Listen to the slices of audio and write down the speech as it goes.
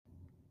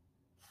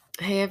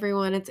Hey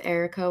everyone, it's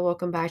Erica.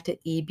 Welcome back to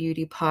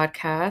eBeauty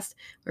Podcast,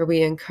 where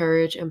we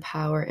encourage,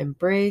 empower,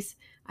 embrace.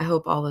 I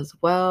hope all is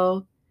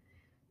well.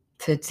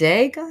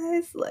 Today,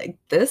 guys,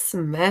 this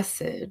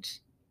message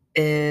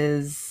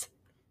is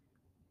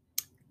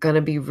going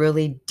to be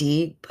really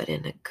deep, but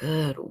in a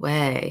good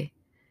way.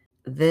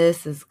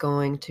 This is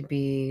going to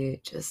be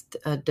just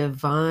a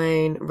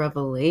divine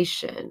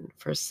revelation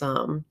for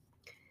some,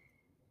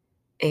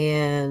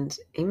 and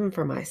even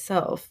for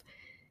myself.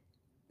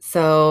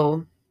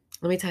 So,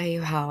 let me tell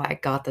you how I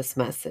got this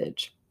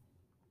message.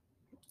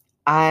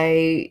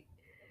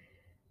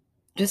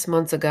 Just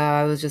months ago,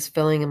 I was just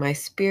feeling in my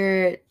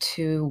spirit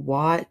to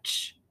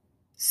watch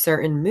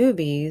certain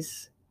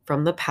movies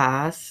from the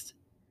past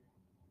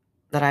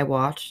that I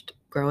watched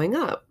growing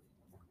up.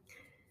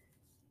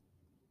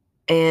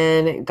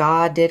 And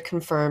God did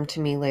confirm to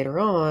me later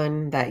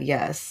on that,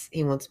 yes,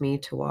 He wants me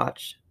to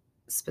watch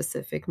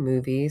specific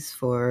movies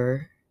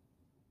for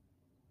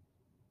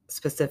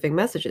specific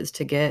messages,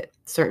 to get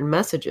certain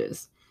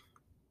messages.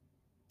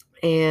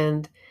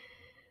 And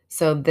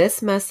so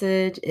this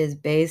message is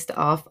based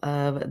off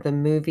of the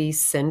movie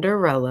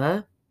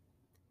Cinderella.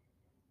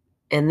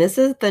 And this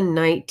is the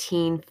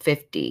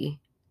 1950,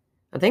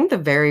 I think the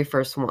very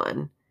first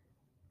one.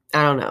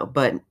 I don't know,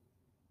 but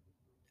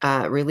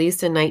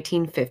released in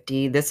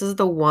 1950. This is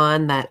the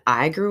one that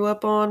I grew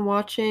up on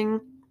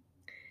watching.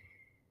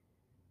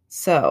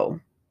 So,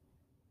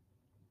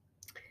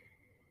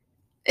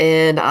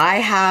 and I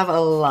have a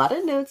lot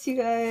of notes, you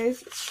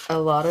guys. A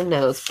lot of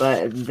notes,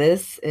 but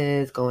this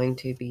is going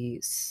to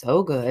be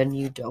so good.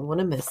 You don't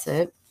want to miss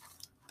it.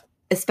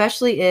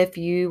 Especially if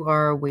you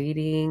are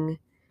waiting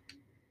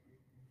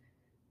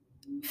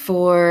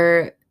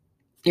for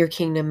your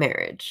kingdom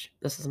marriage.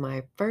 This is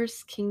my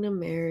first kingdom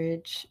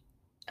marriage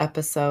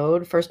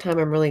episode. First time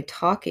I'm really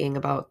talking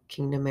about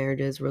kingdom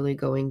marriages, really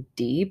going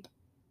deep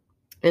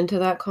into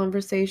that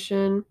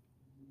conversation.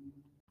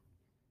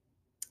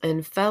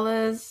 And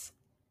fellas,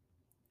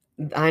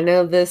 I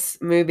know this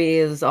movie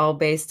is all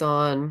based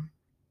on,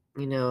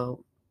 a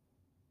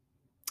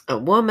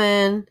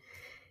woman,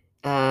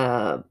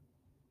 but,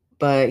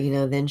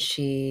 then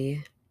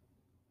she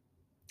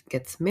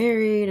gets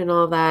married and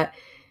all that.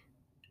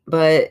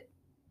 But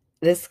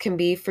this can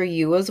be for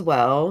you as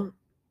well.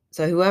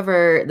 So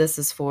whoever this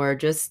is for,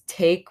 just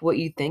take what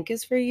you think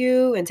is for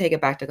you and take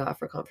it back to God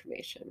for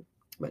confirmation.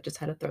 But just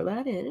had to throw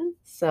that in.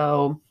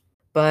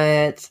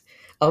 But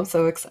I'm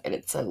so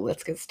excited. So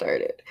let's get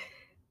started.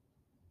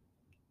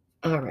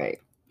 All right,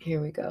 here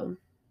we go.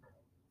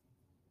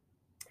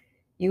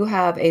 You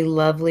have a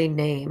lovely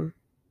name,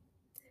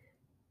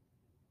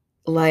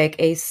 like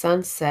a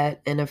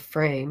sunset in a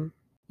frame.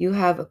 You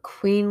have a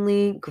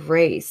queenly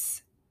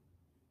grace.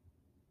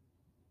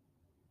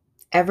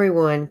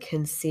 Everyone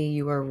can see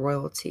you are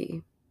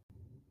royalty.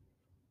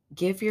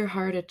 Give your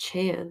heart a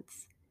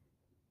chance.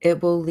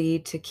 It will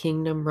lead to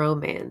kingdom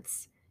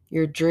romance.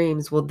 Your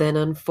dreams will then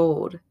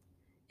unfold.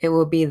 It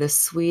will be the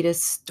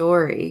sweetest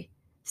story,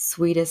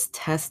 sweetest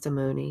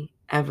testimony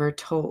ever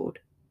told.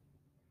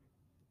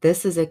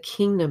 This is a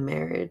kingdom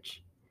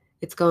marriage.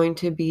 It's going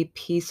to be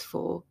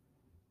peaceful,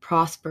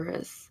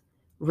 prosperous,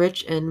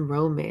 rich in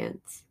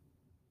romance.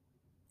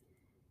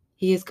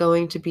 He is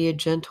going to be a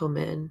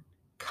gentleman,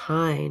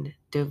 kind,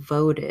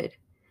 devoted,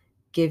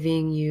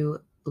 giving you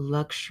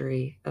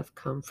luxury of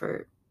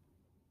comfort.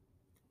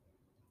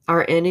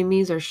 Our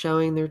enemies are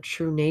showing their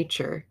true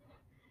nature.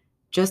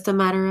 Just a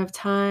matter of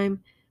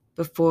time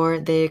before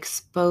they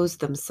expose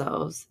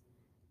themselves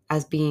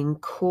as being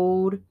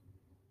cold,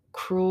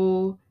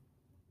 cruel,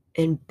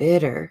 and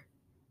bitter.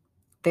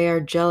 They are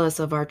jealous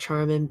of our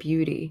charm and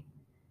beauty.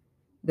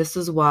 This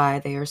is why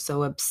they are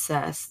so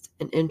obsessed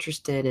and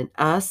interested in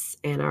us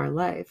and our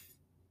life.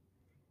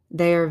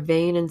 They are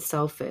vain and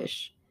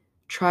selfish,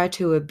 try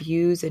to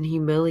abuse and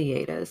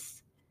humiliate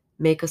us,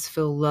 make us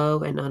feel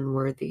low and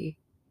unworthy.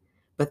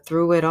 But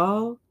through it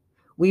all,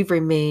 we've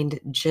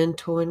remained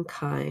gentle and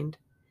kind,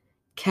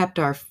 kept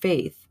our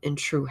faith in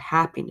true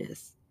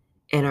happiness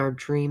and our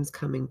dreams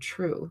coming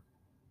true.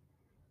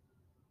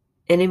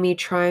 Enemy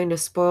trying to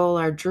spoil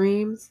our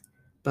dreams,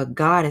 but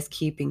God is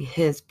keeping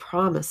His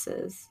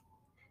promises,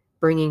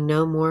 bringing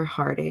no more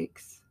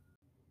heartaches.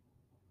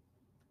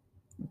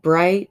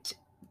 Bright,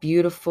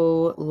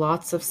 beautiful,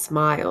 lots of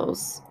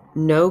smiles,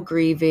 no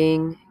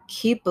grieving.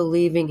 Keep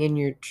believing in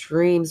your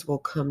dreams will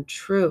come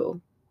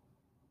true.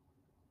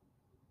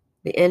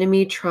 The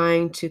enemy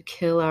trying to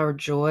kill our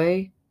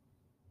joy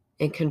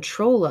and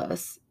control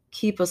us,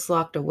 keep us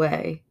locked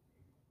away,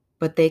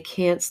 but they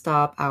can't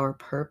stop our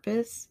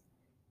purpose,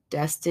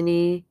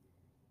 destiny,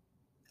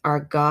 our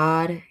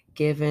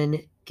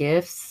God-given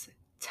gifts,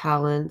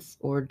 talents,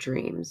 or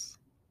dreams.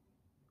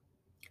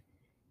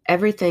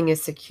 Everything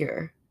is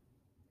secure.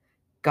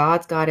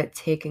 God's got it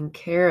taken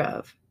care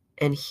of,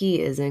 and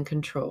He is in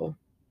control.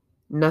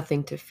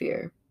 Nothing to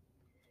fear.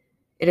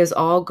 It is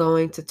all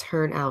going to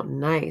turn out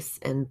nice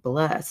and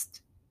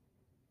blessed.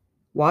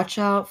 Watch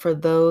out for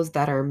those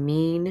that are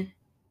mean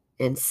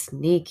and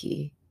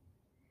sneaky.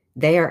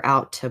 They are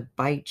out to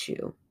bite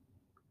you.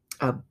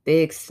 A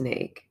big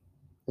snake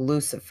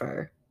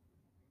Lucifer.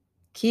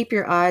 Keep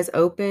your eyes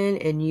open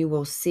and you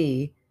will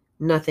see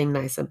nothing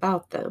nice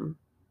about them.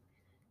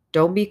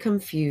 Don't be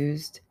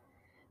confused.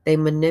 They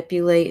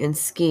manipulate and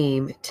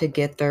scheme to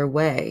get their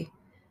way.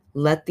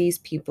 Let these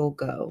people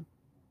go.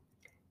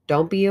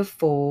 Don't be a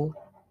fool.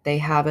 They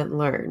haven't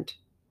learned.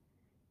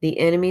 The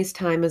enemy's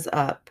time is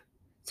up,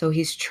 so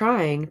he's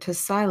trying to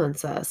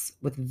silence us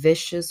with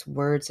vicious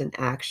words and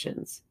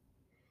actions.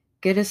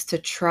 Get us to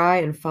try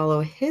and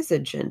follow his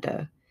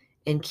agenda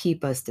and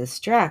keep us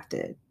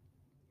distracted.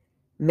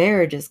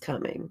 Marriage is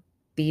coming.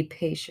 Be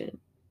patient.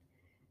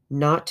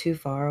 Not too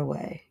far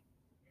away.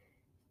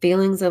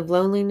 Feelings of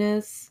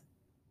loneliness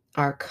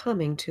are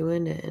coming to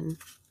an end.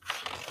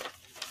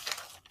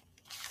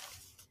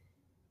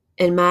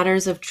 In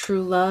matters of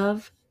true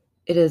love,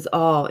 it is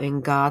all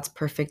in God's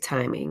perfect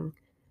timing,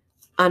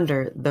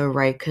 under the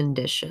right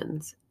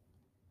conditions.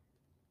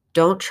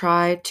 Don't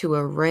try to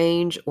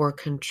arrange or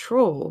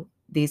control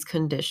these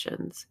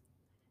conditions.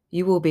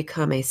 You will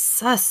become a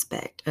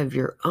suspect of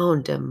your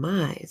own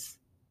demise.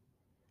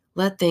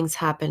 Let things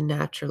happen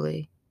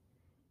naturally.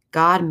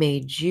 God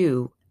made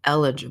you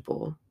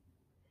eligible.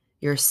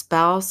 Your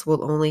spouse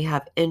will only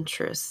have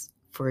interest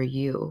for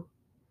you.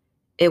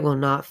 It will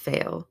not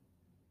fail.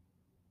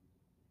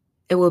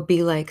 It will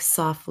be like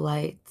soft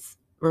lights,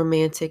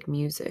 romantic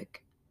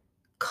music,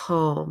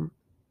 calm,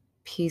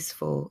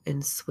 peaceful,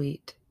 and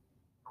sweet.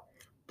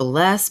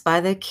 Blessed by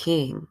the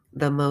King,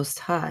 the Most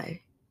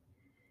High.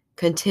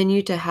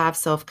 Continue to have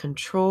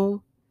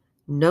self-control,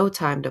 no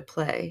time to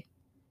play.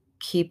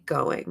 Keep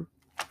going.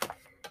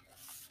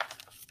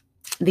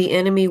 The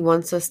enemy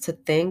wants us to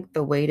think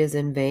the wait is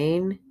in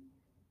vain,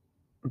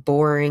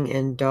 boring,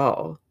 and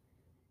dull.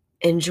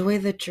 Enjoy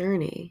the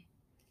journey.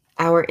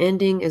 Our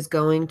ending is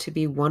going to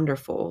be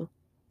wonderful,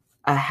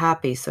 a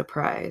happy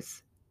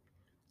surprise.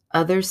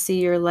 Others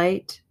see your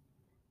light.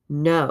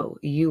 Know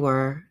you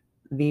are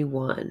the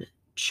one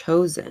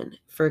chosen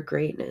for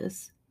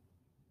greatness.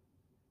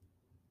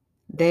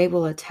 They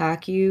will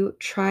attack you,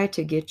 try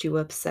to get you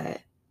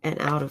upset and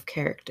out of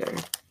character.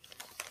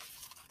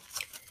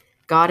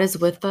 God is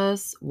with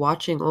us,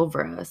 watching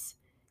over us.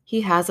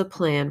 He has a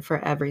plan for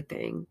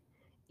everything.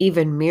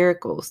 Even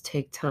miracles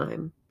take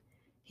time.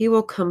 He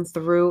will come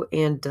through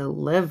and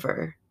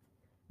deliver.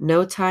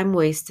 No time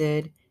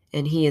wasted,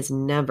 and he is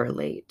never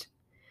late.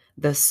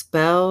 The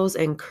spells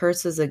and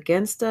curses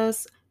against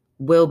us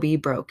will be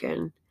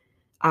broken.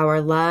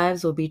 Our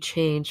lives will be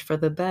changed for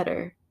the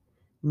better.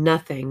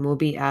 Nothing will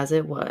be as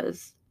it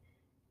was.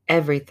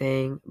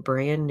 Everything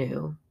brand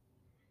new.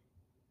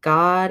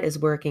 God is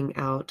working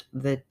out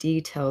the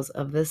details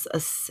of this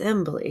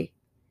assembly.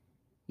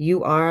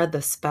 You are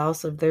the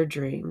spouse of their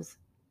dreams,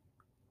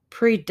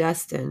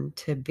 predestined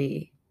to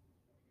be.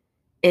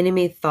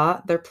 Enemy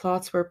thought their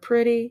plots were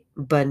pretty,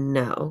 but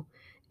no,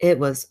 it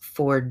was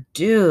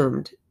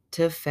foredoomed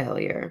to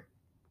failure.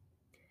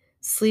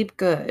 Sleep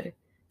good,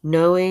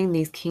 knowing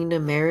these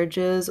kingdom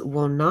marriages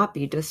will not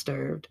be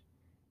disturbed.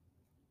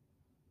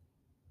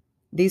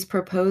 These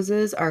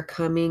proposes are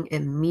coming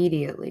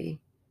immediately.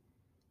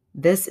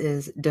 This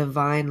is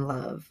divine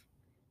love,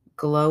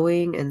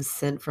 glowing and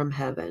sent from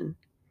heaven.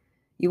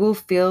 You will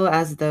feel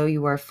as though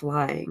you are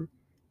flying,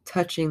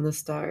 touching the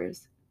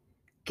stars.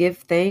 Give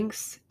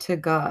thanks to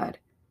God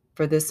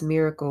for this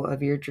miracle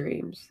of your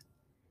dreams.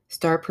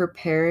 Start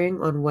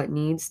preparing on what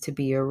needs to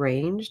be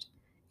arranged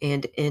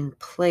and in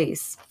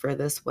place for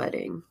this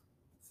wedding.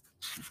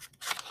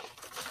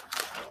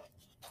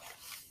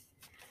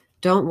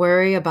 Don't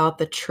worry about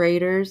the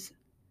traitors,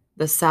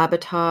 the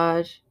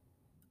sabotage,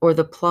 or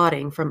the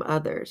plotting from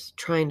others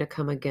trying to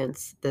come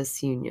against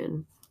this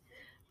union.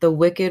 The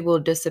wicked will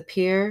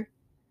disappear.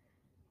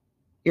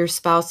 Your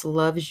spouse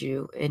loves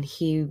you, and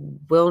he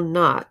will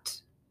not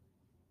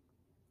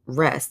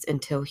rest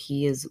until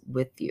he is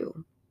with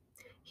you.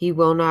 He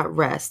will not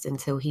rest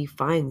until he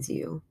finds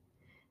you.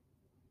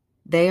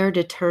 They are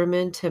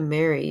determined to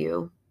marry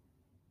you.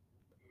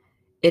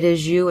 It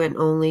is you and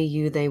only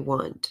you they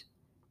want.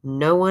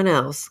 No one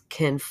else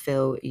can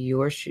fill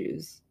your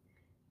shoes.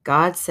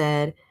 God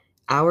said,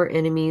 our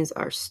enemies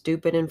are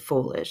stupid and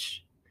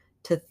foolish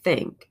to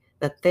think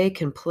that they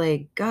can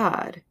play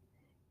God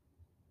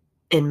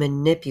and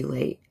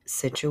manipulate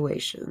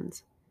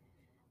situations.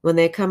 When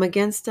they come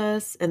against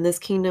us in this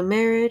kingdom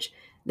marriage,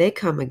 they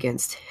come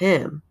against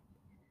him.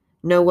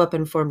 No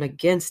weapon formed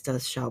against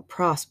us shall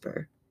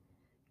prosper.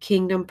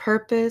 Kingdom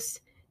purpose,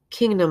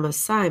 kingdom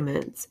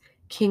assignments,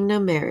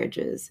 kingdom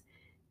marriages.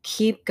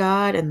 Keep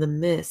God in the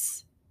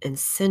midst and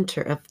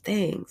center of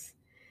things.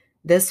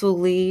 This will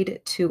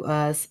lead to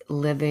us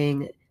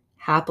living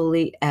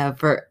happily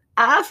ever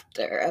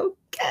after.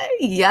 Okay.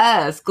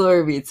 Yes.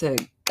 Glory be to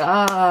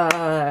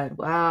God.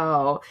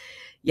 Wow.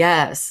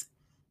 Yes.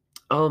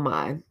 Oh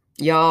my.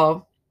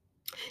 Y'all,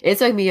 it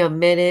took me a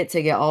minute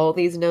to get all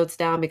these notes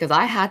down because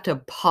I had to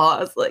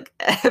pause like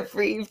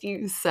every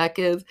few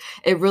seconds.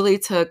 It really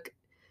took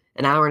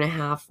an hour and a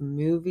half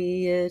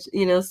movie-ish,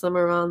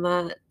 somewhere around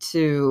that,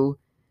 to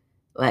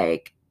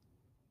like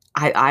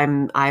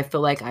I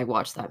feel like I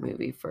watched that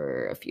movie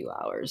for a few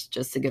hours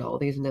just to get all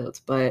these notes,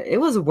 but it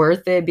was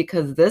worth it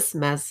because this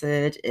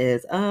message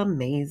is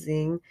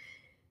amazing.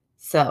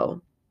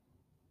 So,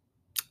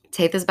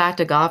 take this back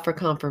to God for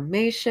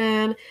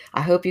confirmation.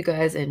 I hope you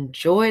guys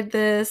enjoyed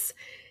this,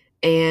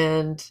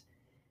 and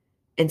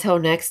until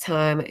next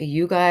time,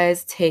 you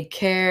guys take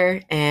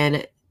care,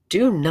 and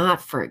do not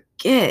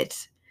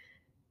forget,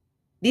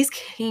 these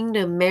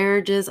kingdom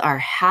marriages are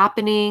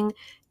happening.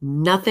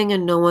 Nothing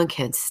and no one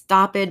can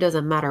stop it.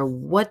 Doesn't matter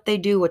what they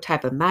do, what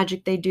type of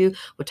magic they do,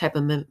 what type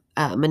of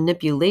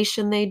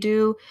manipulation they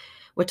do,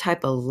 what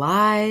type of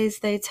lies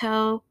they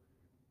tell.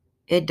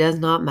 It does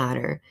not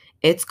matter.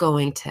 It's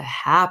going to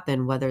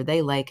happen whether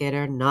they like it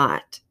or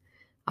not.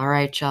 All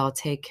right, y'all.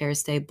 Take care.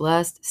 Stay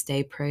blessed.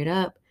 Stay prayed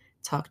up.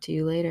 Talk to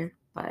you later.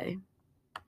 Bye.